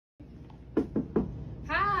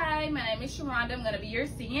Hi, my name is Sharonda. I'm going to be your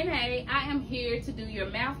CNA. I am here to do your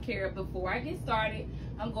mouth care. Before I get started,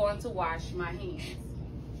 I'm going to wash my hands.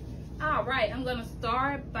 All right, I'm going to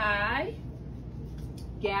start by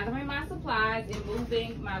gathering my supplies and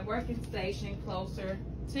moving my working station closer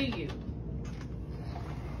to you.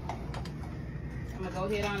 I'm going to go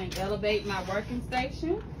ahead on and elevate my working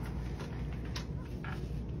station.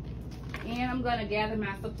 And I'm going to gather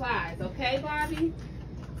my supplies. Okay, Bobby?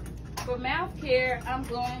 For mouth care, I'm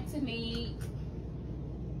going to need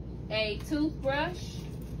a toothbrush.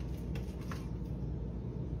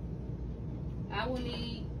 I will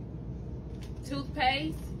need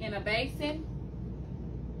toothpaste in a basin.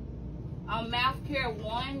 On mouth care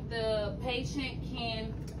 1, the patient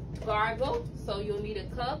can gargle, so you'll need a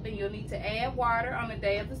cup and you'll need to add water on the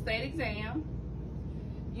day of the state exam.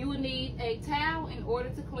 You will need a towel in order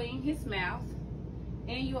to clean his mouth,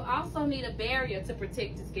 and you'll also need a barrier to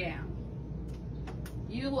protect his gown.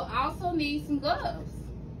 You will also need some gloves.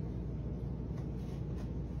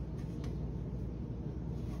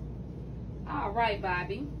 All right,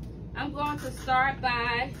 Bobby. I'm going to start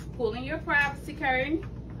by pulling your privacy curtain.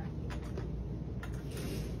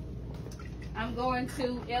 I'm going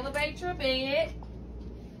to elevate your bed.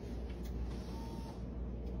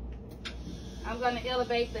 I'm going to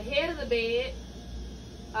elevate the head of the bed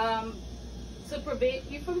to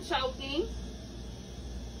prevent you from choking.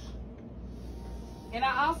 And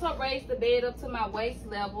I also raise the bed up to my waist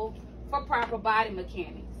level for proper body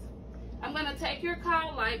mechanics. I'm going to take your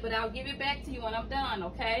call light, but I'll give it back to you when I'm done,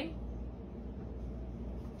 okay?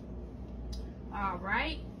 All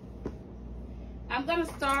right. I'm going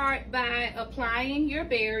to start by applying your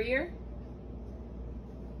barrier.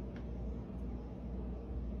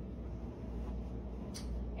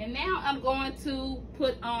 And now I'm going to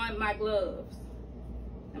put on my gloves.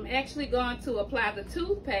 I'm actually going to apply the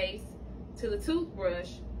toothpaste to the toothbrush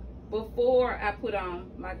before I put on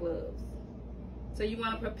my gloves. So you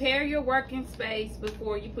want to prepare your working space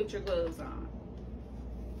before you put your gloves on.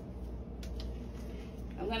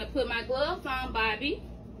 I'm going to put my gloves on, Bobby.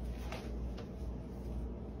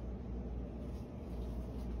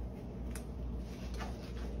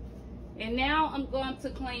 And now I'm going to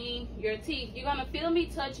clean your teeth. You're going to feel me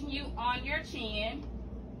touching you on your chin.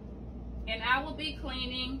 And I will be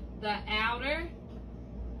cleaning the outer,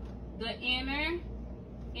 the inner,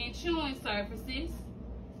 and chewing surfaces.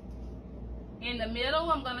 In the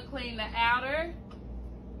middle, I'm going to clean the outer,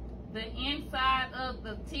 the inside of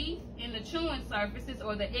the teeth, and the chewing surfaces,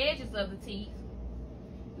 or the edges of the teeth.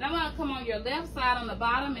 Now I'm going to come on your left side on the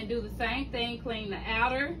bottom and do the same thing. Clean the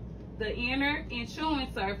outer, the inner, and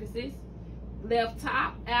chewing surfaces. Left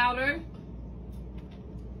top, outer,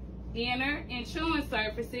 inner, and chewing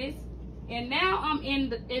surfaces. And now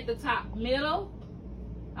I'm at the top middle.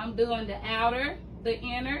 I'm doing the outer, the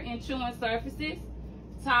inner, and chewing surfaces.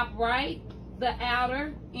 Top right, the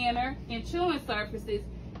outer, inner, and chewing surfaces.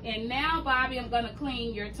 And now, Bobby, I'm going to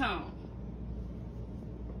clean your tongue.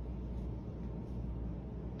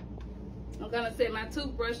 I'm going to set my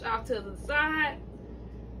toothbrush off to the side.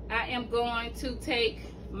 I am going to take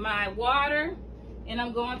my water and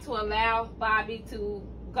I'm going to allow Bobby to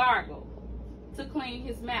gargle, to clean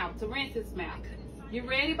his mouth, to rinse his mouth. You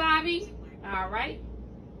ready, Bobby? All right.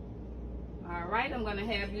 All right, I'm going to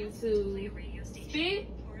have you to spit.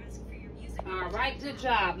 All right, good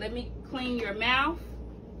job. Let me clean your mouth.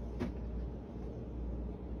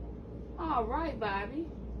 All right, Bobby.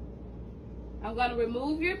 I'm going to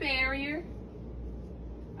remove your barrier.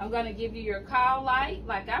 I'm going to give you your call light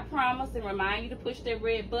like I promised and remind you to push that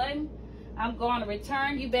red button. I'm going to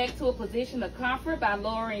return you back to a position of comfort by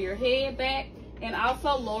lowering your head back and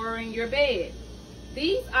also lowering your bed.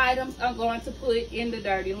 These items I'm going to put in the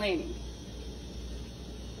dirty linen.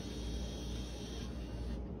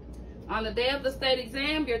 On the day of the state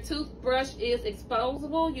exam, your toothbrush is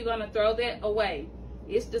exposable. You're going to throw that away.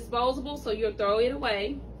 It's disposable, so you'll throw it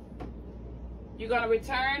away. You're going to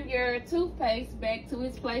return your toothpaste back to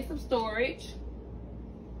its place of storage.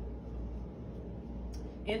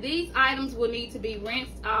 And these items will need to be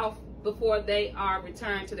rinsed off before they are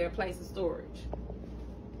returned to their place of storage.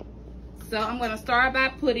 So I'm going to start by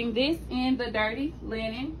putting this in the dirty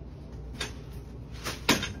linen.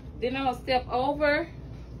 Then I'm going to step over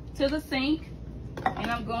to the sink and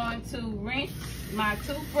I'm going to rinse my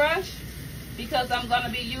toothbrush because I'm going to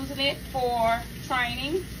be using it for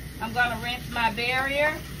training. I'm going to rinse my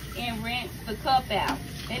barrier and rinse the cup out.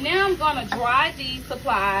 And now I'm going to dry these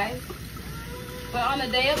supplies. But on the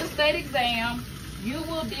day of the state exam, you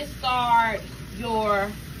will discard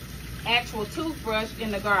your actual toothbrush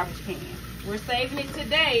in the garbage can. We're saving it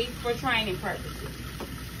today for training purposes.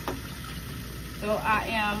 So I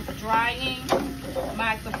am drying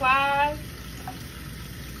my supplies.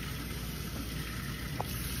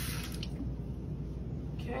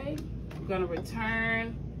 Okay, I'm gonna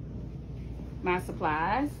return my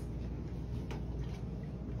supplies.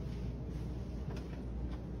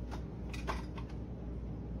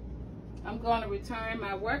 I'm going to return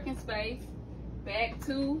my working space back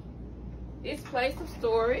to its place of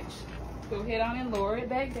storage. Go ahead on and lower it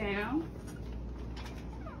back down.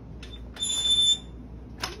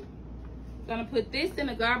 I'm going to put this in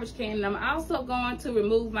a garbage can, and I'm also going to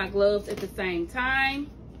remove my gloves at the same time.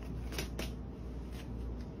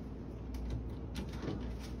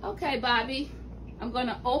 Okay, Bobby, I'm going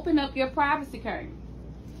to open up your privacy curtain.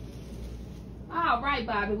 All right,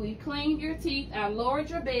 Bobby, we cleaned your teeth, I lowered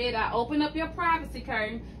your bed, I opened up your privacy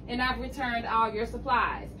curtain, and I've returned all your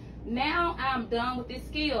supplies. Now I'm done with this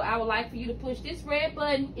skill. I would like for you to push this red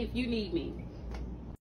button if you need me.